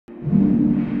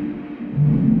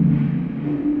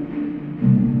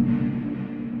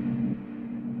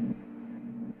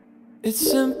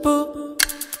It's simple,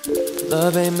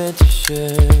 love ain't meant to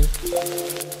share.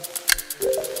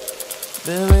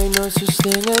 There ain't no such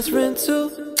thing as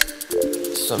rental.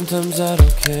 Sometimes I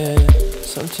don't care,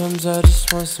 sometimes I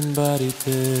just want somebody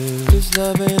there. 'Cause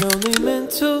love ain't only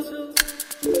mental,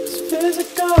 it's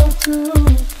physical too.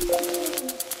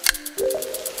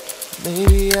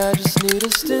 Maybe I just need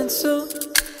a stencil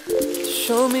to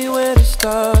show me where to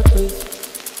start with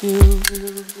you.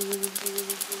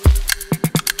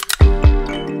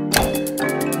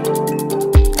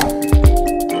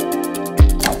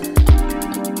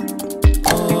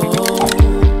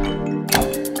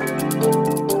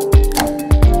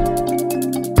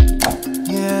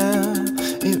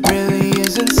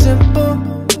 Simple,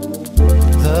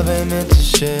 love ain't meant to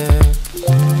share.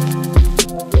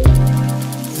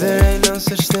 There ain't no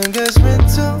such thing as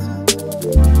rental.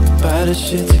 Buy the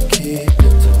shit to keep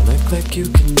it, don't act like you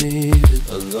can leave it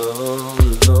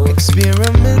alone.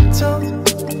 Experimental,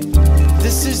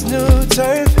 this is new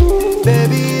turf.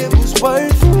 Baby, it was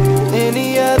worth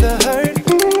any other hurt.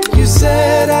 You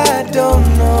said I don't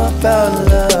know about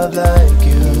love like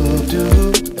you do,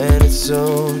 and it's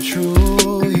so true.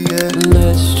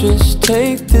 Let's just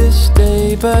take this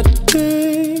day by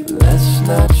day. Let's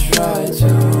not try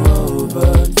to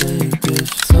overthink this.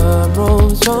 Time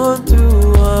rolls on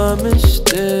through our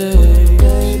mistakes.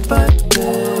 Day by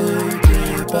day,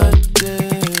 day by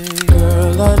day.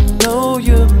 Girl, I know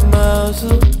you're miles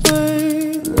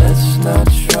away. Let's not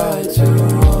try to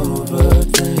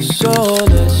overthink. So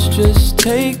let's just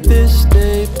take this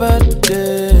day by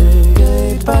day.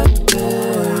 Day by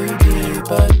day, day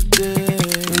by day.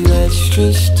 Let's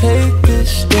just take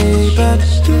this day by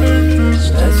day.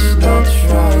 Let's not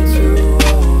try to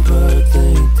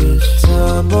overthink this.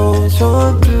 Time rolls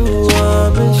on through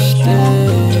our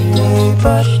mistakes. Day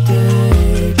by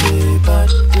day, day by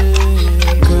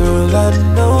day. Girl, I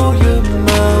know you're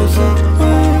miles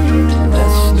away.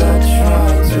 Let's not try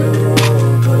to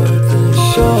overthink.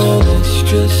 So let's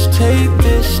just take